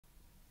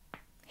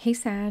Hey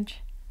Sag,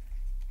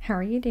 how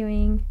are you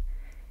doing?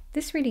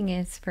 This reading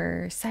is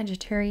for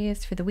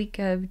Sagittarius for the week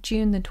of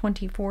June the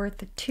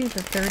 24th to the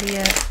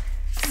 30th.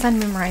 Sun,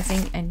 Moon,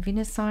 Rising, and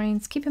Venus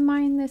signs. Keep in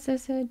mind this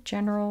is a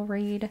general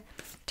read.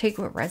 Take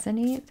what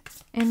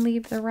resonates and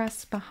leave the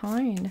rest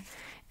behind.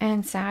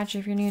 And Sag,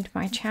 if you're new to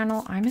my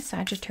channel, I'm a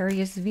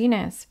Sagittarius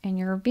Venus. And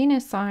your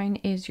Venus sign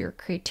is your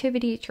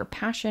creativity, it's your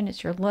passion,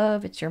 it's your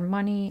love, it's your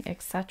money,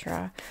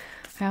 etc.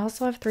 I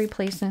also have 3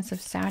 placements of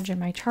Sag in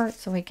my chart,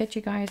 so I get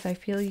you guys, I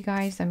feel you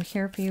guys, I'm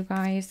here for you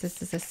guys.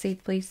 This is a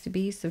safe place to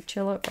be, so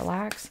chill out,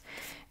 relax,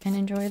 and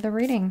enjoy the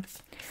reading.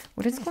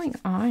 What is going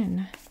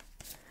on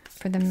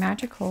for the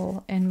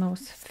magical and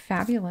most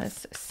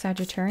fabulous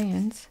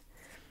Sagittarians?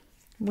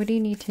 What do you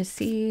need to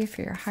see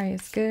for your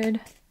highest good?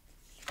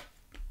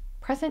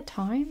 Present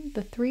time,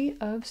 the 3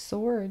 of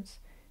Swords,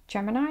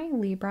 Gemini,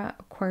 Libra,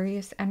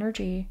 Aquarius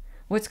energy.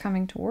 What's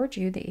coming towards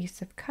you, the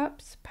Ace of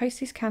Cups,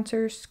 Pisces,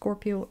 Cancer,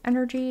 Scorpio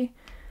energy.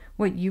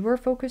 What you are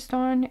focused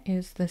on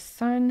is the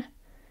Sun,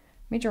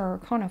 Major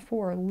Arcana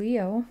 4,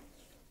 Leo.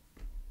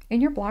 In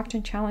your blocked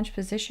and challenged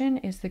position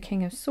is the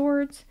King of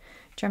Swords,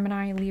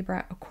 Gemini,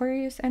 Libra,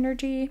 Aquarius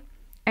energy.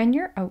 And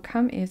your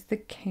outcome is the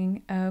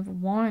King of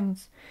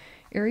Wands,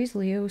 Aries,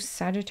 Leo,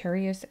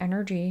 Sagittarius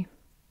energy.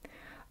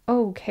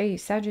 Okay,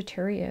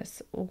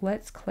 Sagittarius,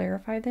 let's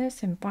clarify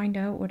this and find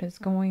out what is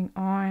going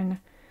on.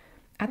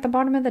 At the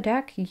bottom of the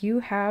deck, you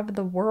have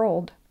the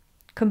World.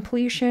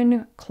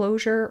 Completion,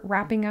 closure,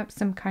 wrapping up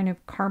some kind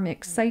of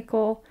karmic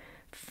cycle,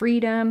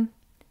 freedom,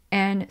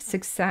 and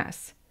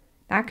success.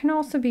 That can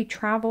also be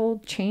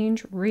travel,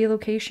 change,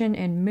 relocation,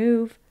 and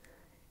move.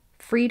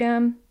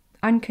 Freedom,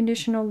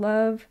 unconditional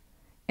love,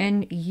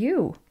 and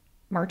you.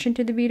 Marching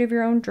to the beat of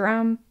your own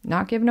drum,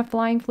 not giving a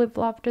flying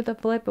flip-flop to the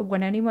flip of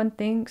what anyone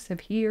thinks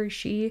of he or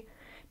she,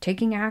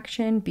 taking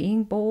action,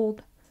 being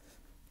bold,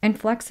 and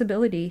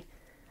flexibility.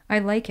 I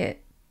like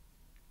it.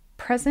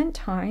 Present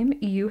time,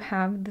 you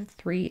have the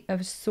 3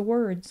 of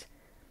Swords.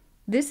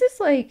 This is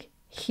like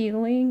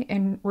healing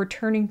and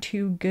returning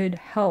to good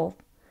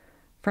health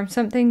from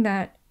something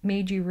that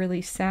made you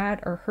really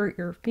sad or hurt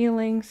your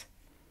feelings.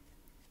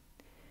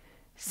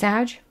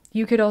 Sag,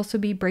 you could also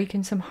be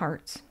breaking some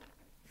hearts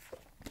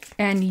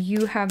and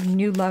you have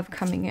new love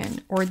coming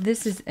in, or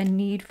this is a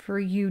need for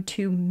you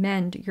to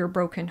mend your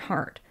broken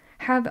heart.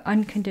 Have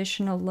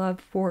unconditional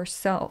love for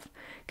self,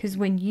 because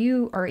when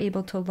you are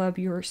able to love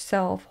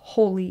yourself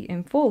wholly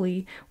and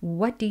fully,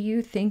 what do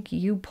you think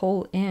you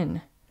pull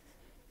in?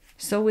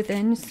 So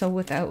within, so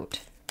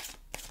without.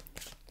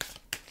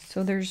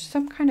 So there's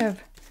some kind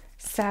of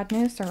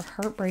sadness or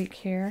heartbreak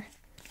here.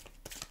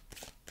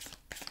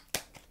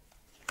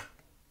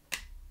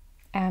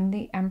 And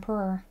the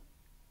Emperor.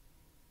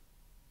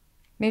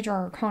 Major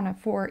Arcana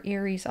 4,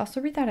 Aries.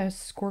 Also read that as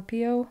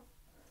Scorpio.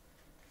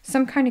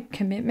 Some kind of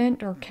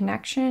commitment or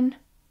connection.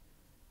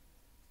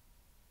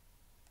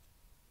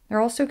 There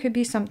also could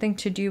be something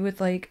to do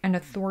with like an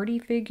authority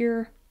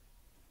figure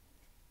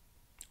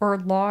or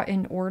law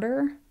and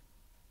order.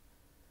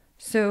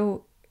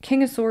 So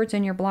King of Swords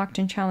in your blocked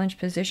and challenged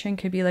position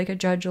could be like a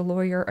judge, a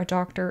lawyer, a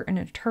doctor, an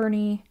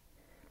attorney,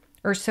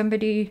 or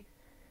somebody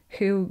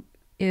who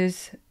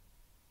is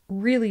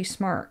really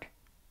smart,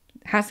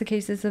 has the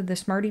cases of the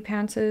smarty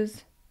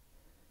pantses,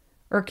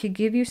 or could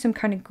give you some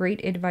kind of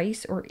great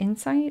advice or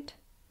insight.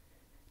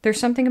 There's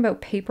something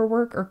about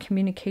paperwork or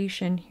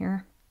communication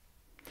here,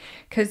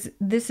 because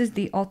this is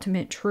the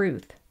ultimate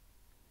truth.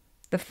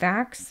 The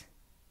facts,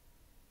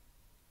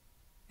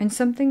 and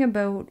something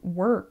about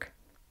work,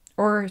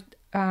 or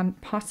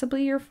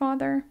possibly your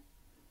father.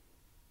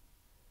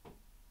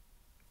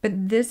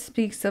 But this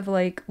speaks of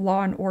like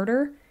law and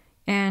order,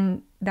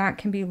 and that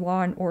can be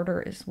law and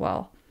order as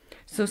well.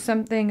 So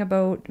something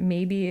about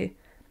maybe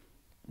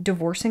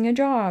divorcing a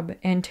job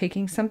and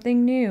taking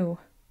something new,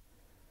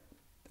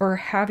 or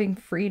having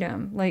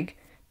freedom, like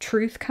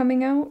truth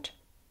coming out.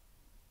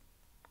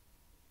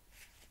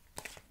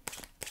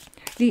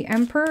 The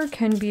Emperor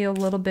can be a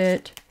little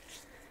bit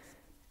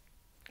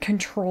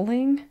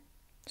controlling.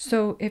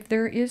 So if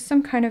there is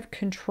some kind of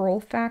control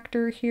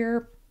factor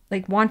here,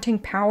 like wanting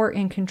power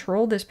and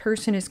control, this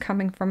person is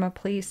coming from a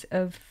place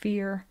of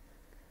fear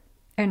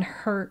and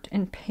hurt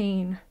and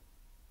pain.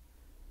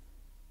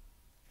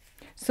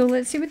 So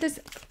let's see what this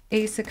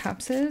Ace of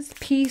Cups is.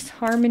 Peace,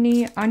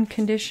 harmony,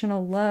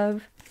 unconditional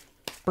love,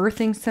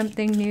 birthing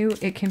something new.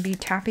 It can be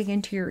tapping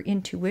into your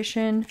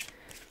intuition,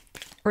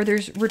 or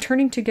there's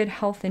returning to good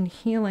health and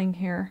healing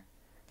here.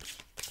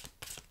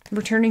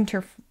 Returning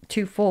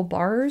to full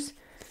bars.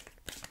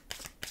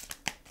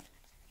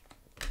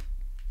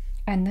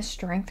 And the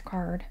Strength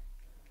card.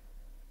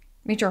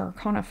 Major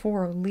Arcana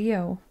 4,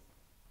 Leo.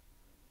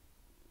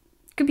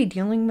 Could be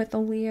dealing with a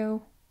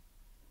Leo,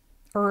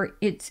 or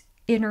it's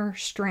inner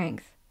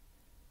strength.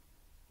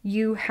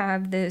 You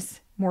have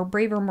this more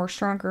braver, more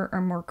stronger, or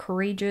more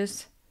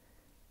courageous,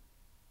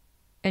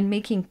 and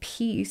making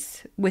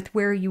peace with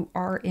where you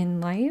are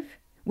in life,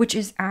 which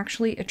is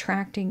actually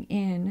attracting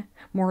in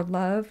more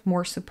love,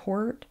 more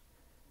support,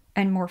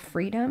 and more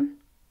freedom.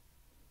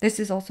 This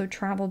is also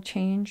travel,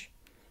 change.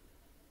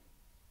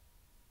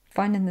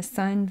 fun in the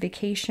sun,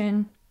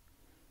 vacation.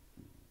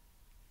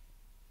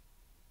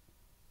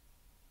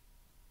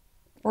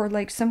 Or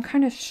like some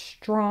kind of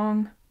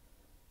strong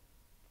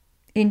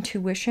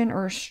intuition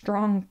or a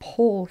strong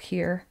pull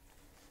here.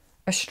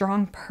 A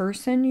strong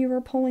person you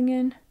were pulling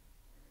in.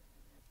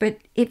 But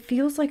it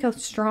feels like a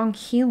strong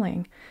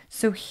healing.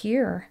 So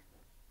here,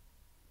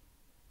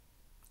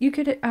 you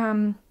could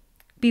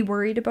be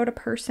worried about a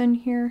person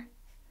here.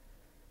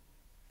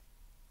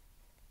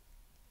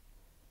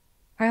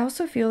 I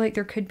also feel like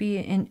there could be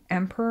an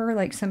emperor,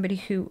 like somebody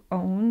who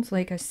owns,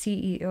 like a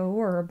CEO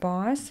or a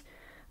boss,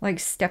 like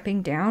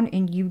stepping down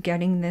and you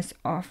getting this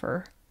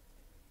offer.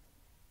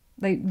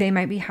 Like they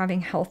might be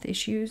having health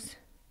issues.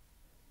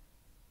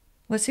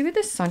 Let's see what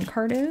the Sun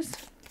card is.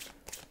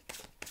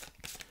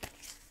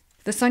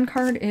 The Sun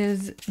card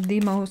is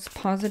the most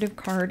positive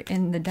card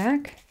in the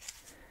deck.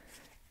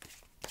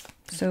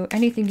 So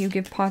anything you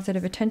give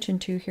positive attention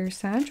to here,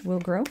 Sag, will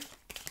grow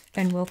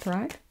and will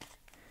thrive.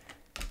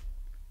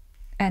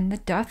 And the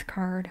Death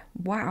card.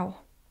 Wow.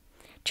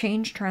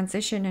 Change,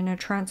 transition, and a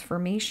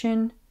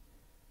transformation.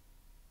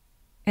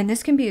 And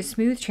this can be a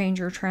smooth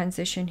change or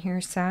transition here,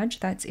 Sag.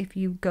 That's if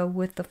you go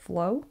with the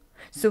flow.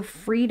 So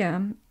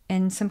freedom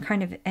and some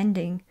kind of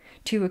ending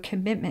to a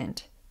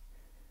commitment.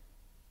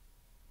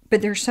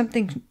 But there's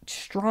something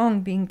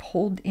strong being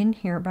pulled in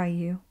here by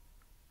you.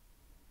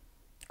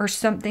 Or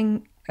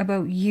something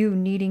about you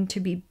needing to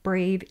be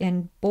brave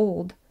and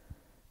bold.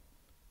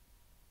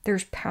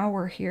 There's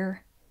power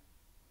here.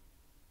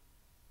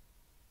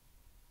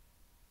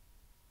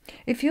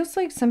 It feels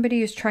like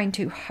somebody is trying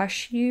to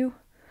hush you.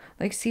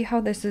 Like, see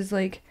how this is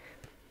like,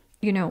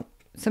 you know,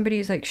 somebody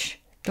is like, shh,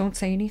 don't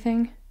say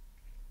anything.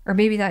 Or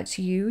maybe that's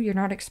you. You're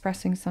not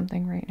expressing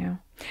something right now.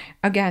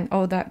 Again,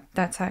 oh,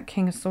 that's that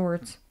King of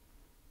Swords.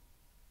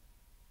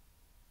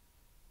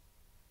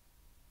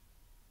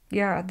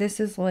 Yeah, this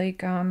is like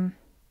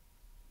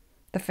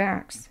the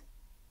facts.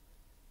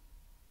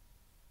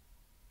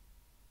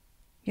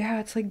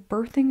 Yeah, it's like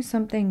birthing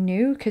something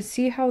new. Because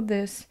see how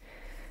this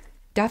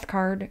Death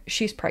card,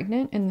 she's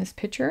pregnant in this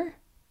picture.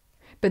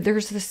 But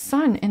there's the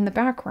sun in the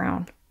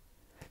background.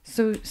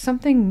 So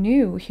something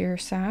new here,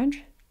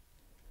 Sag.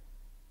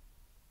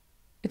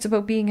 It's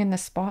about being in the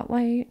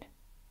spotlight.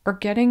 Or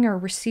getting or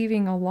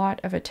receiving a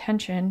lot of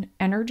attention,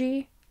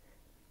 energy.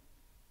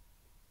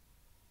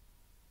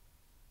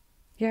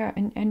 Yeah,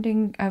 an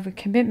ending of a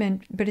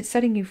commitment, but it's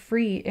setting you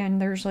free,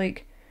 and there's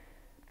like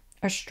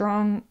a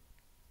strong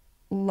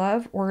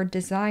love or a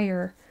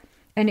desire,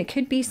 and it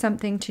could be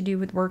something to do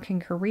with work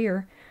and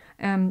career.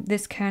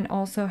 This can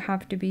also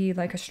have to be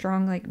like a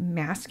strong, like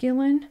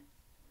masculine,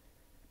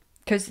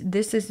 because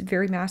this is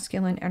very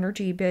masculine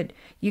energy, but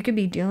you could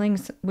be dealing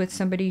with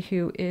somebody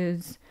who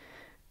is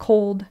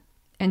cold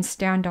and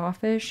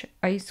standoffish,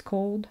 ice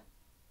cold.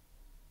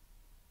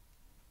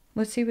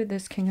 Let's see what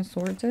this King of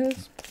Swords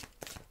is.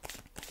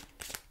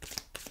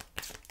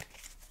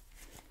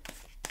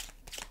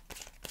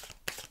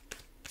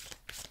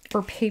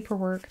 Or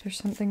paperwork. There's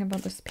something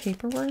about this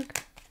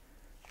paperwork.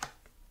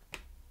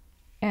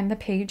 And the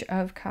Page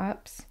of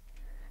Cups.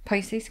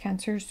 Pisces,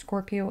 Cancer,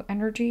 Scorpio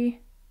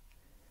energy.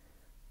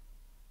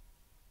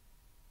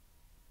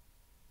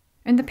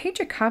 And the Page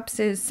of Cups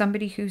is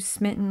somebody who's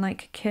smitten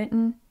like a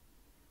kitten.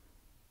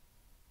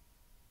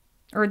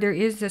 Or there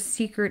is a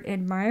secret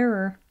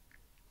admirer.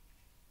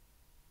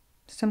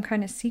 Some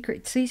kind of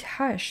secret. See,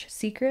 hush.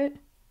 Secret.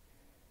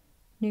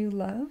 New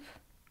love.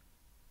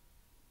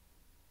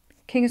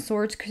 King of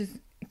Swords, because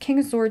King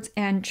of Swords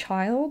and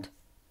child.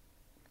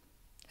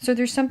 So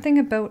there's something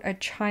about a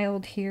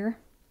child here.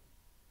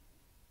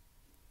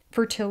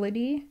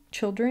 Fertility,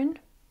 children.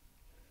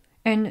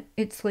 And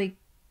it's like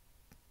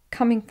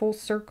coming full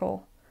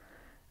circle.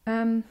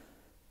 Some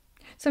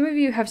of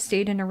you have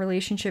stayed in a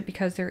relationship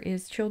because there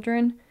is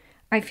children.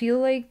 I feel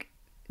like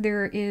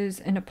there is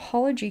an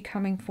apology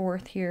coming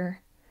forth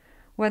here.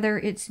 Whether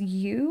it's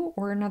you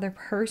or another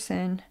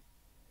person.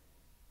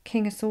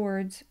 King of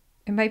Swords.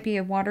 It might be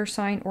a water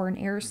sign or an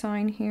air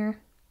sign here.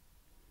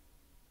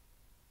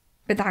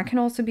 But that can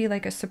also be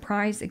like a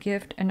surprise, a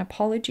gift, an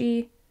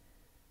apology.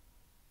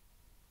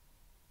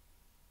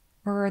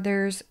 Or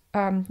there's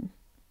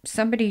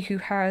somebody who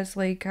has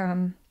like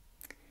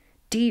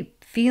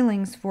deep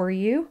feelings for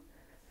you.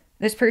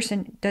 This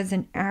person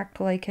doesn't act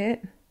like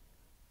it.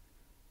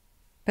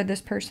 But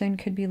this person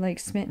could be like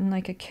smitten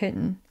like a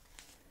kitten.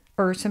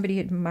 Or somebody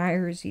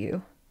admires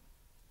you.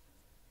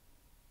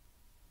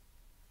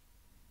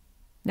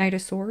 Knight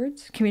of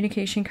Swords,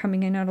 communication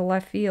coming in out of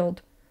left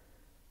field.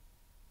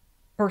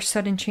 Or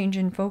sudden change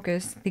in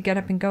focus, the get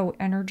up and go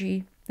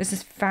energy. This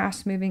is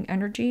fast moving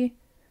energy.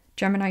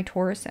 Gemini,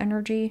 Taurus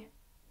energy.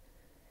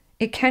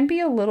 It can be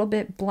a little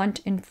bit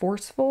blunt and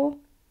forceful.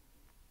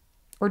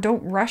 Or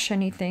don't rush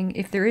anything.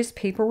 If there is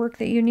paperwork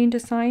that you need to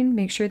sign,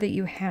 make sure that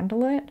you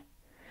handle it.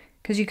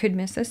 Because you could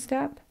miss a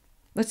step.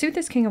 Let's see what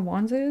this King of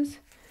Wands is.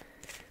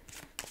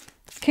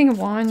 King of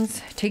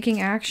Wands, taking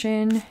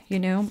action, you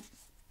know.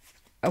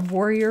 A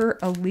warrior,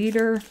 a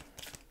leader,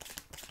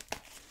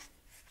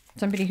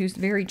 somebody who's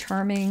very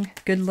charming,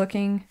 good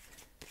looking.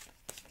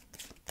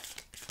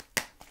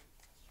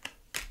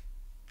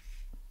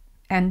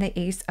 and the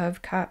Ace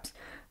of Cups.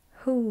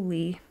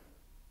 Holy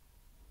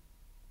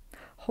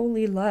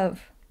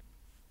love.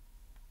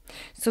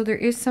 So there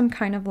is some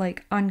kind of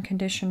like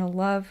unconditional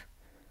love.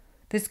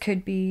 This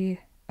could be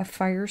a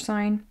fire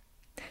sign,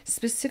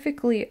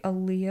 specifically a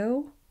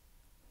Leo,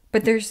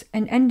 but there's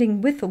an ending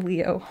with a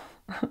Leo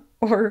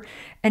or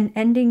an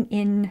ending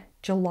in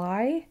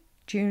July,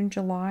 June,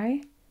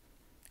 July,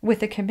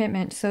 with a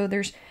commitment. So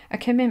there's a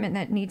commitment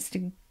that needs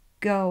to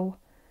go,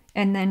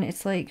 and then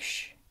it's like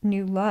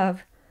new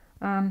love.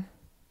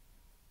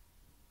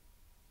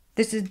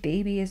 This is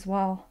baby as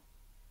well.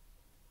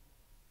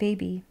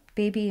 Baby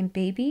and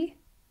baby.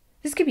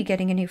 This could be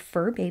getting a new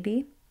fur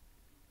baby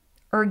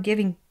or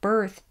giving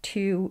birth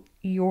to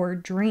your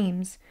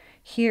dreams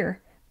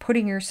here,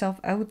 putting yourself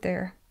out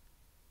there,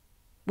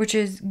 which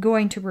is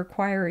going to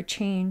require a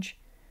change.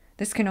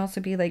 This can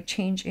also be like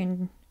change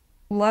in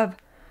love.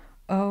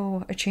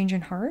 Oh, a change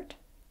in heart.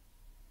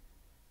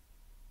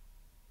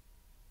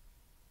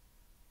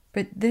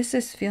 But this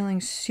is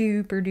feeling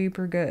super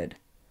duper good.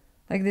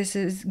 Like this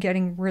is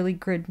getting really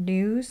good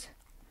news.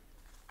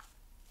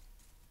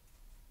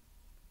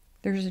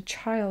 There's a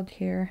child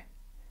here.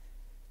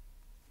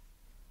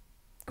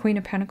 Queen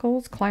of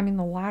Pentacles, climbing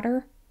the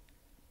ladder.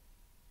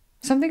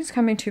 Something's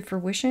coming to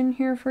fruition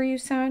here for you,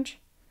 Sag.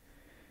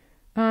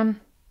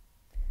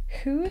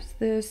 Who's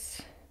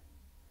this?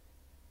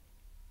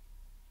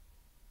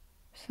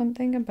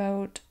 Something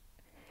about...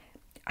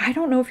 I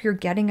don't know if you're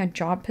getting a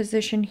job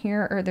position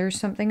here, or there's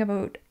something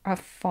about a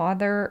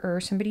father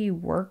or somebody you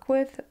work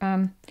with.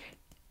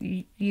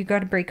 You got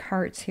to break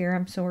hearts here.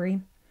 I'm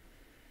sorry.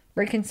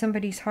 Breaking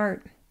somebody's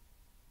heart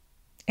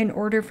in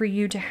order for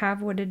you to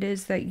have what it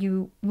is that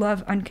you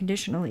love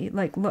unconditionally.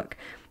 Like, look,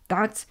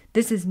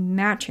 this is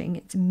matching.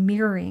 It's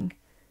mirroring.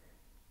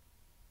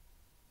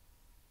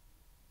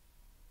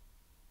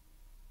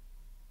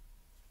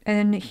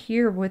 And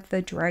here with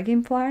the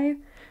dragonfly,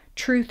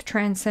 truth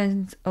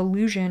transcends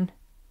illusion.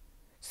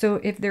 So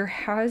if there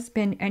has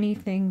been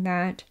anything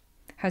that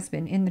has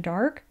been in the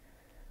dark,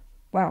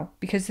 wow,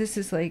 because this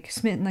is like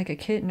smitten like a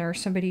kitten, or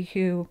somebody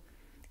who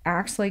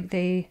acts like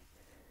they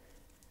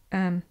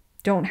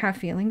don't have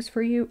feelings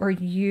for you, or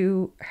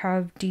you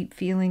have deep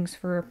feelings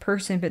for a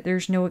person, but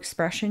there's no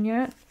expression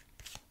yet.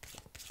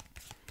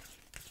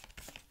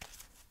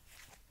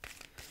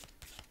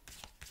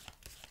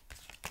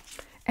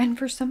 And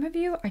for some of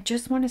you, I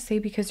just want to say,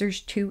 because there's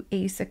two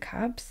Ace of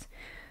Cups,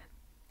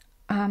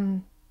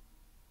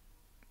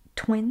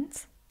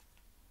 twins,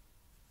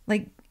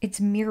 like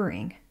it's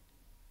mirroring,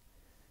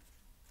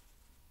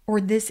 or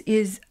this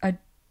is a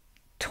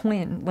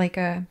twin, like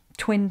a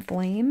twin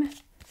flame.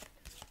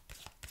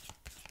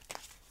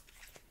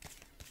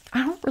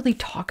 I don't really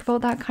talk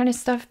about that kind of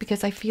stuff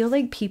because I feel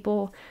like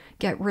people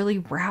get really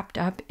wrapped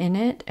up in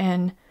it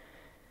and,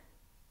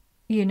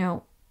 you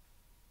know,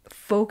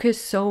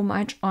 focus so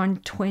much on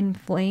twin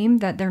flame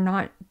that they're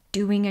not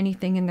doing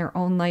anything in their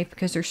own life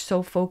because they're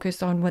so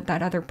focused on what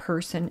that other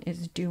person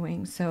is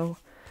doing. So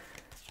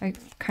I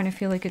kind of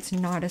feel like it's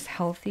not as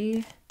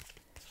healthy.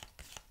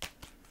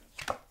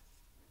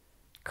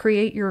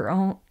 Create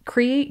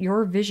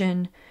your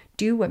vision.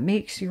 Do what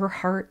makes your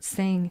heart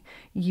sing.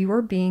 You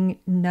are being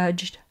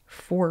nudged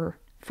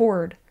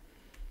forward.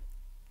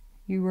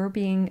 You are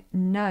being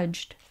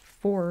nudged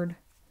forward.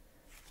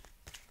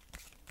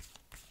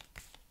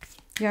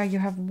 Yeah, you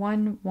have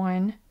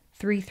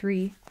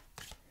 1133.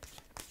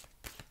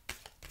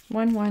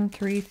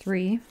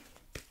 1133.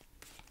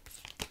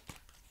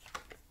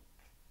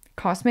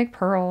 Cosmic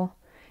Pearl.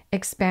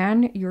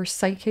 Expand your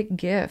psychic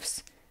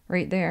gifts.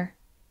 Right there.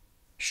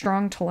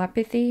 Strong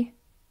telepathy.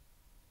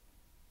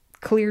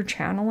 Clear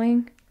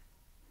channeling.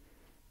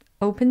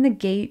 Open the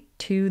gate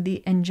to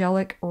the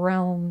angelic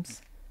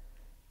realms.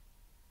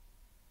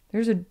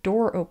 There's a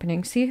door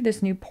opening. See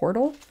this new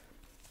portal?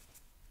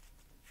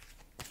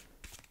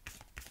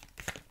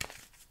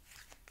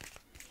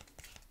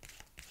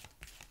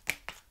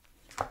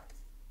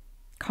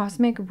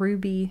 Cosmic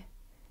Ruby.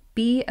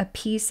 Be a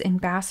peace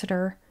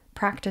ambassador.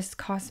 Practice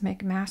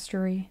cosmic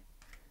mastery.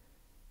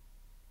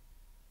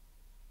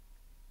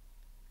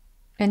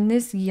 And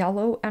this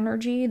yellow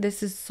energy,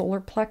 this is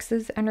solar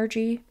plexus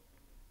energy.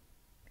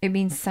 It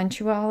means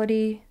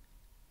sensuality,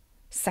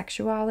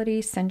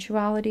 sexuality,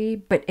 sensuality,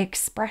 but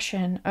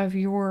expression of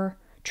your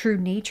true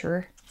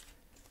nature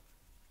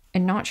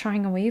and not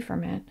shying away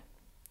from it.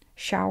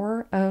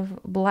 Shower of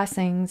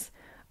blessings.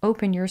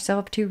 Open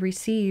yourself to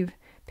receive.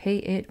 Pay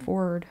it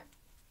forward.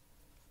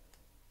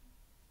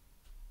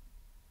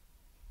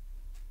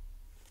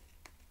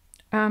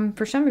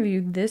 For some of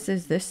you, this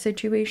is this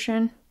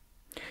situation.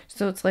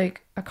 So it's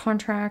like a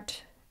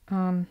contract,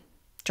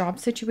 job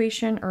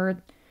situation,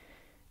 or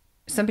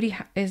somebody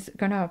is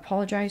going to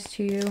apologize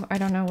to you. I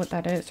don't know what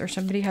that is. Or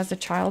somebody has a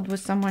child with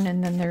someone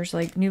and then there's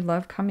like new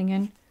love coming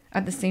in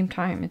at the same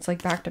time. It's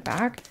like back to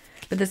back,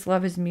 but this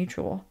love is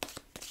mutual.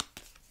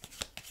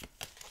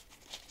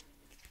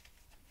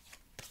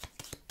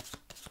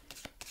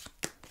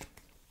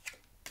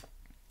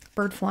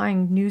 Bird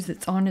flying, news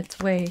it's on its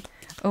way.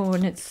 Oh,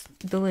 and it's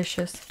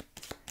delicious.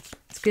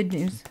 It's good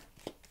news.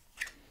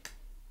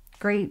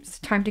 Great. It's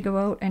time to go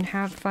out and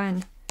have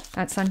fun.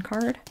 That Sun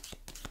card.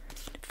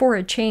 For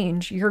a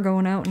change, you're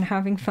going out and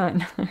having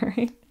fun. All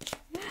right.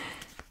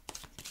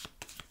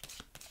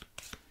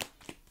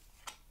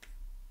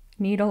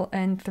 Needle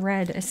and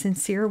thread. A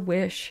sincere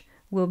wish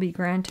will be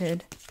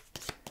granted.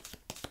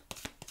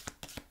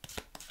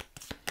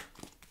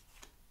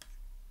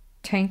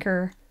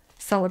 Tanker.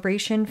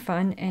 Celebration,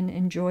 fun, and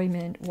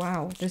enjoyment.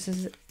 Wow, this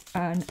is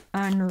an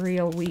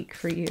unreal week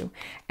for you.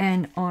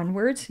 And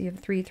onwards, you have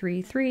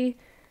 333.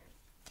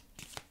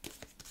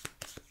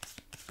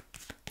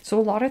 So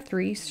a lot of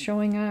threes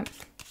showing up.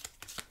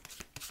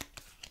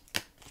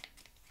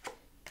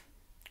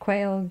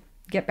 Quail,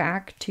 get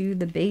back to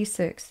the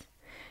basics.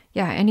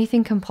 Yeah,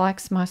 anything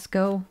complex must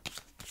go.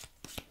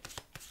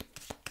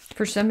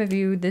 For some of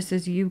you, this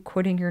is you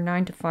quitting your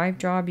 9-to-5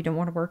 job. You don't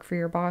want to work for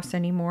your boss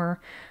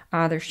anymore.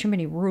 There's too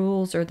many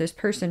rules, or this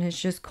person is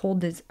just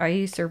cold as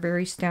ice, or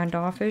very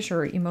standoffish,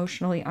 or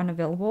emotionally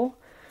unavailable.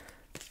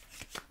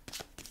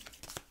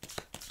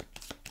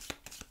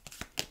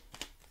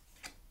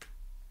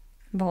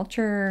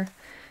 Vulture.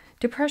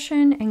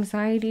 Depression,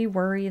 anxiety,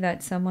 worry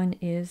that someone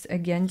is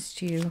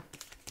against you.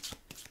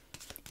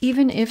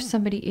 Even if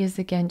somebody is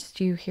against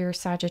you here,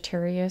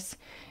 Sagittarius,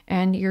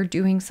 and you're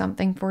doing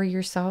something for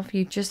yourself,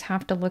 you just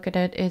have to look at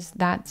it as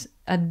that's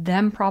a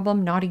them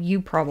problem, not a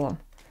you problem.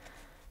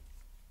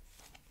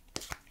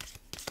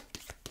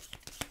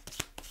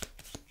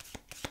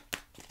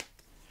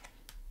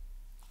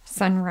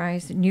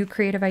 Sunrise, new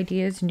creative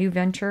ideas, new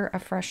venture, a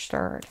fresh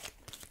start.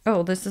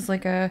 Oh, this is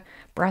like a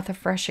breath of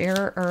fresh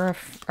air, or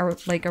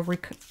like a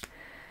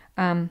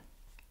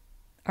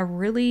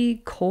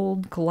really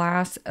cold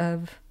glass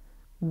of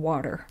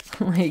water.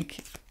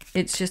 Like,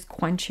 it's just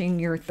quenching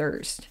your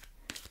thirst.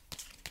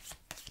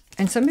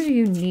 And some of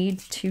you need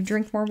to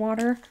drink more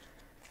water.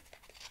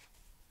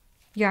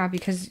 Yeah,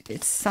 because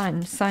it's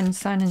sun, sun,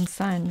 sun, and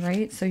sun,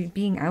 right? So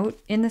being out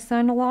in the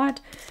sun a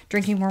lot,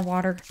 drinking more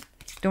water.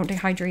 Don't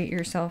dehydrate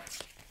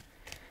yourself.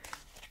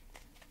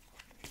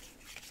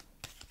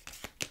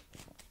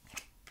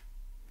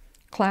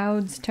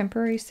 Clouds,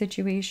 temporary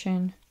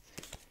situation.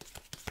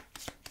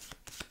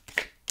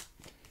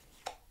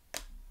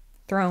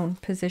 Throne,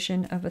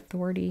 position of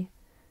authority.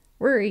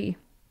 Worry,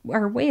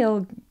 or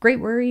whale, great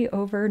worry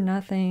over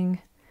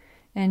nothing.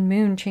 And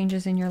moon,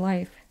 changes in your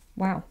life.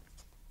 Wow.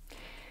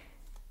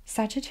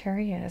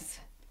 Sagittarius.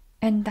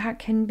 And that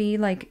can be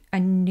like a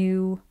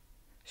new,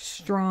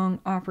 strong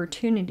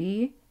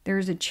opportunity.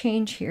 There's a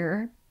change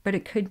here, but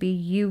it could be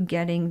you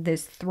getting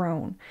this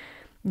throne.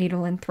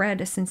 Needle and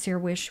thread, a sincere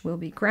wish will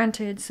be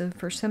granted. So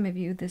for some of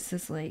you, this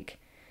is like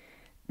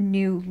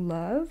new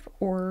love,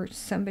 or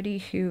somebody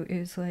who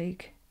is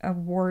like a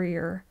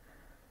warrior.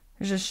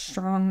 There's a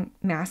strong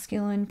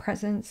masculine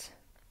presence.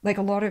 Like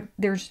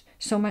there's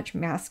so much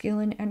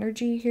masculine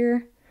energy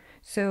here.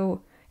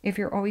 So if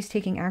you're always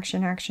taking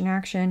action, action,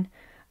 action,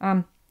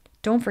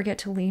 don't forget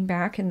to lean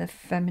back in the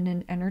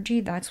feminine energy.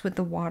 That's what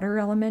the water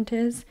element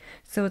is.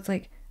 So it's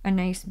like a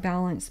nice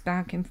balance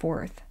back and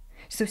forth.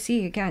 So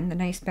see, again, the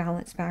nice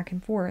balance back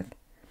and forth.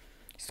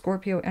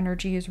 Scorpio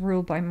energy is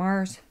ruled by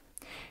Mars.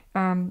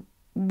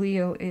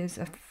 Leo is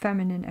a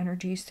feminine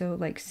energy. So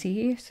like,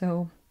 see,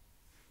 so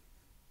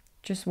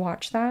just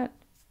watch that.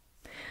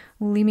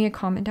 Leave me a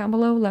comment down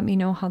below. Let me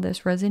know how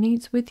this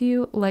resonates with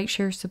you. Like,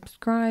 share,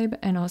 subscribe,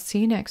 and I'll see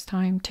you next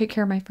time. Take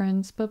care, my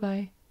friends.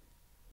 Bye-bye.